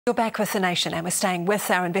You're back with The Nation and we're staying with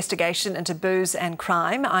our investigation into booze and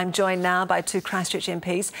crime. I'm joined now by two Christchurch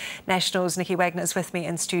MPs. Nationals Nicky Wagener is with me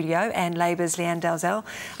in studio and Labour's Lianne Dalziel.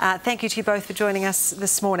 Thank you to you both for joining us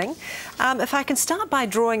this morning. If I can start by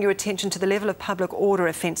drawing your attention to the level of public order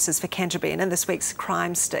offences for Canterbury and in this week's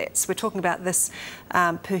crime stats. We're talking about this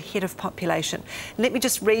per head of population. Let me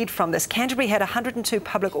just read from this. Canterbury had 102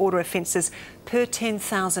 public order offences per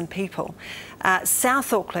 10,000 people.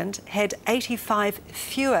 South Auckland had 85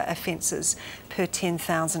 fewer offences per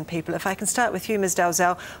 10,000 people. If I can start with you, Ms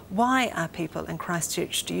Dalziel, why are people in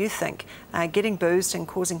Christchurch, do you think, getting boozed and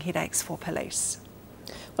causing headaches for police?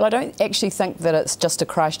 Well, I don't actually think that it's just a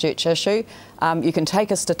Christchurch issue. You can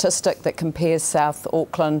take a statistic that compares South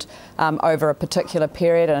Auckland over a particular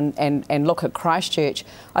period and look at Christchurch.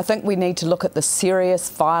 I think we need to look at the serious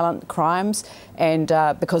violent crimes, and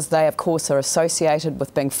because they of course are associated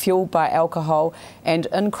with being fuelled by alcohol. And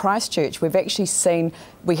in Christchurch we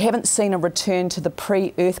haven't seen a return to the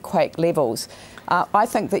pre-earthquake levels. I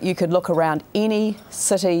think that you could look around any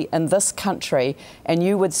city in this country and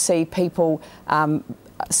you would see people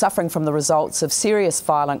suffering from the results of serious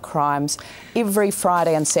violent crimes every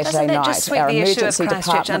Friday and Saturday night. Doesn't that just sweep the issue of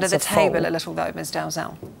Christchurch under the table a little though, Ms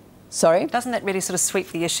Dalziel? Sorry? Doesn't that really sort of sweep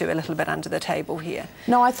the issue a little bit under the table here?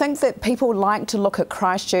 No, I think that people like to look at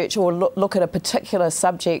Christchurch or look at a particular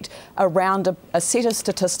subject around a set of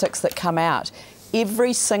statistics that come out.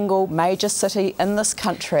 Every single major city in this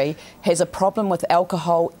country has a problem with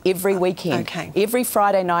alcohol every weekend. Okay. Every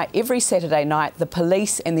Friday night, every Saturday night, the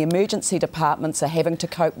police and the emergency departments are having to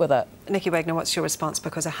cope with it. Nicky Wagener, what's your response?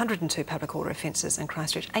 Because 102 public order offences in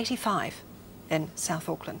Christchurch, 85 in South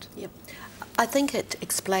Auckland. Yep. I think it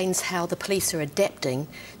explains how the police are adapting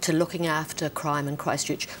to looking after crime in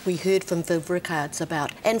Christchurch. We heard from Viv Rickards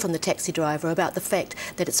about, and from the taxi driver, about the fact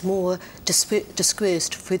that it's more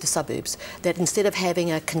dispersed through the suburbs, that instead of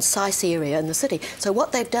having a concise area in the city. So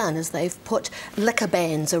what they've done is they've put liquor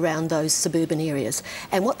bans around those suburban areas.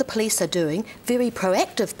 And what the police are doing, very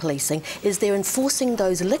proactive policing, is they're enforcing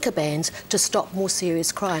those liquor bans to stop more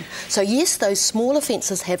serious crime. So yes, those small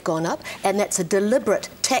offences have gone up, and that's a deliberate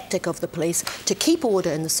tactic of the police to keep order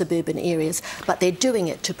in the suburban areas, but they're doing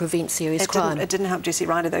it to prevent serious crime. It didn't help Jessie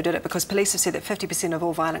Ryder though, did it? Because police have said that 50% of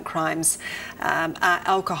all violent crimes are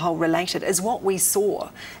alcohol related. Is what we saw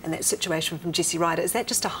in that situation from Jessie Ryder, is that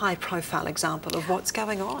just a high profile example of what's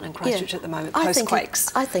going on in Christchurch at the moment,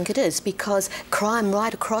 post-quakes? I think it is, because crime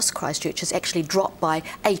right across Christchurch has actually dropped by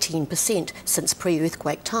 18% since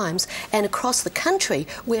pre-earthquake times, and across the country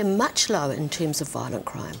we're much lower in terms of violent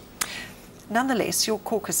crime. Nonetheless, your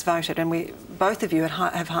caucus voted, and both of you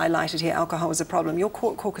have highlighted here alcohol is a problem. Your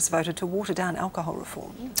caucus voted to water down alcohol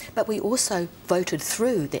reform. But we also voted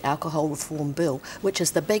through the alcohol reform bill, which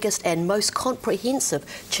is the biggest and most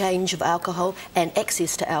comprehensive change of alcohol and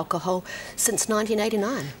access to alcohol since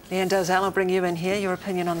 1989. Lianne Dalziel, I'll bring you in here. Your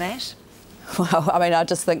opinion on that? Well, I mean, I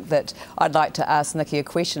just think that I'd like to ask Nicky a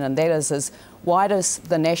question, and that is why does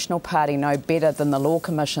the National Party know better than the Law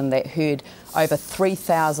Commission that heard over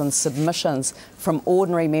 3,000 submissions from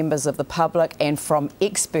ordinary members of the public and from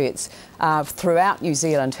experts throughout New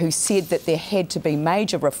Zealand who said that there had to be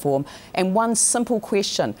major reform? And one simple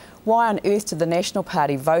question: why on earth did the National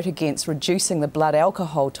Party vote against reducing the blood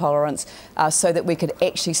alcohol tolerance so that we could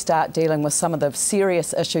actually start dealing with some of the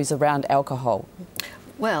serious issues around alcohol?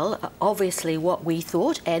 Well, obviously what we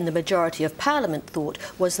thought, and the majority of Parliament thought,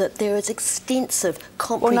 was that there is extensive,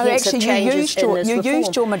 comprehensive changes in this reform. You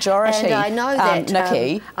used your majority, and I know that,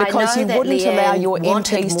 Nicky, because you wouldn't allow your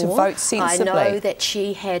MPs to vote sensibly. I know that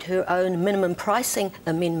she had her own minimum pricing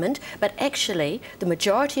amendment, but actually the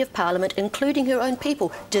majority of Parliament, including her own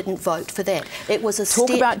people, didn't vote for that. It was a step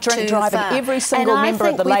too far. Talk about drink driving. Every single member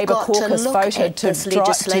of the Labour caucus voted to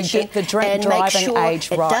get the drink driving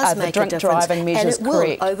age right, the drink driving measures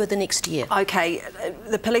correct. Over the next year. OK,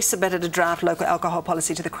 the police submitted a draft local alcohol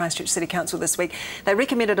policy to the Christchurch City Council this week. They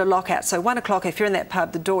recommended a lockout, so 1 o'clock if you're in that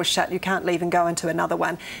pub, the door is shut, you can't leave and go into another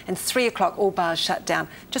one, and 3 o'clock all bars shut down,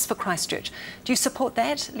 just for Christchurch. Do you support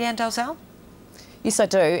that, Lianne Dalziel? Yes, I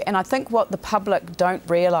do, and I think what the public don't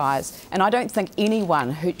realise, and I don't think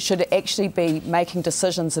anyone who should actually be making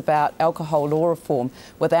decisions about alcohol law reform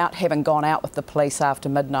without having gone out with the police after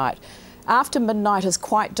midnight. After midnight is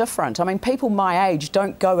quite different. I mean, people my age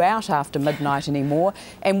don't go out after midnight anymore,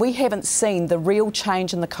 and we haven't seen the real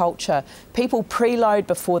change in the culture. People preload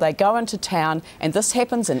before they go into town, and this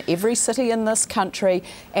happens in every city in this country,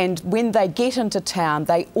 and when they get into town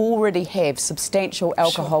they already have substantial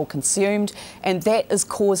alcohol consumed, and that is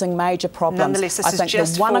causing major problems. Nonetheless, this I think is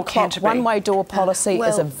just the 1 o'clock one-way door policy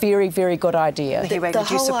is a very, very good idea. The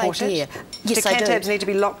whole idea Yes, do cantabs need to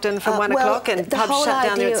be locked in from 1 o'clock and pubs shut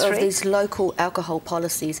down there at 3? The whole idea of these local alcohol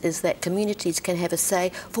policies is that communities can have a say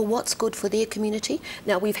for what's good for their community.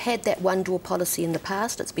 Now, we've had that one-door policy in the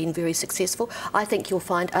past. It's been very successful. I think you'll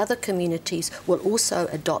find other communities will also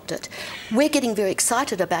adopt it. We're getting very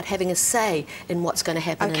excited about having a say in what's going to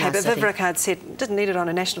happen in our city. Okay, but Viv said didn't need it on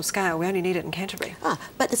a national scale. We only need it in Canterbury.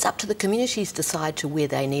 But it's up to the communities to decide to where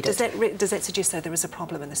they need it. Does that suggest, though, there is a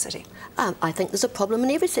problem in the city? I think there's a problem in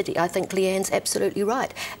every city. I think Lianne's absolutely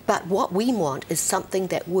right. But what we want is something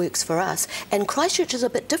that works for us. And Christchurch is a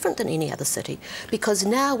bit different than any other city because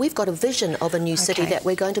now we've got a vision of a new city that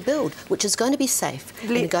we're going to build, which is going to be safe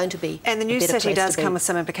and going to be And the new city does come with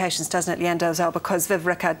some implications, doesn't it, Lianne Dalziel? Because Viv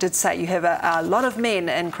did say you have a lot of men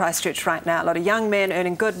in Christchurch right now, a lot of young men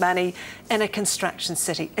earning good money in a construction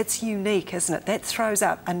city. It's unique, isn't it? That throws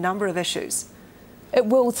up a number of issues. It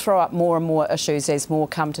will throw up more and more issues as more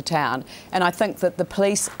come to town, and I think that the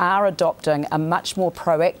police are adopting a much more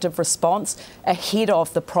proactive response ahead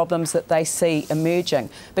of the problems that they see emerging,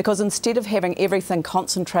 because instead of having everything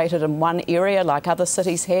concentrated in one area like other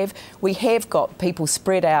cities have, we have got people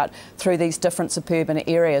spread out through these different suburban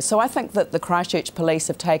areas. So I think that the Christchurch police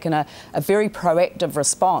have taken a very proactive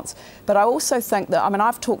response. But I also think that, I mean,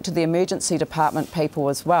 I've talked to the emergency department people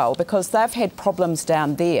as well, because they've had problems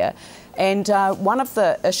down there. And one of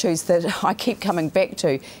the issues that I keep coming back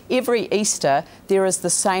to, every Easter there is the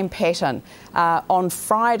same pattern. On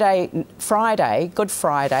Friday, Good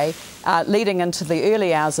Friday, leading into the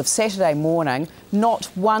early hours of Saturday morning, not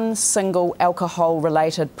one single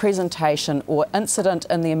alcohol-related presentation or incident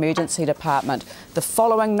in the emergency department. The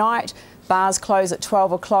following night, bars close at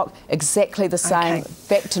 12 o'clock, exactly the same,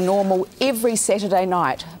 back to normal every Saturday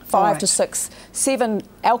night. 5 to 6, 7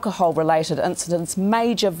 alcohol-related incidents,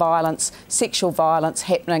 major violence, sexual violence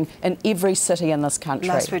happening in every city in this country.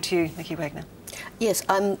 Last word to you, Nicky Wagener. Yes,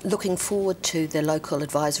 I'm looking forward to the local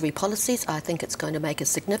advisory policies. I think it's going to make a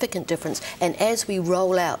significant difference. And as we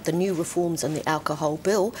roll out the new reforms in the alcohol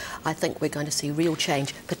bill, I think we're going to see real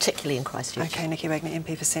change, particularly in Christchurch. Okay, Nicky Wagener,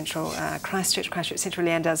 MP for Central, Christchurch Central,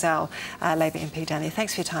 Lianne Dalziel, Labour MP down there.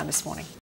 Thanks for your time this morning.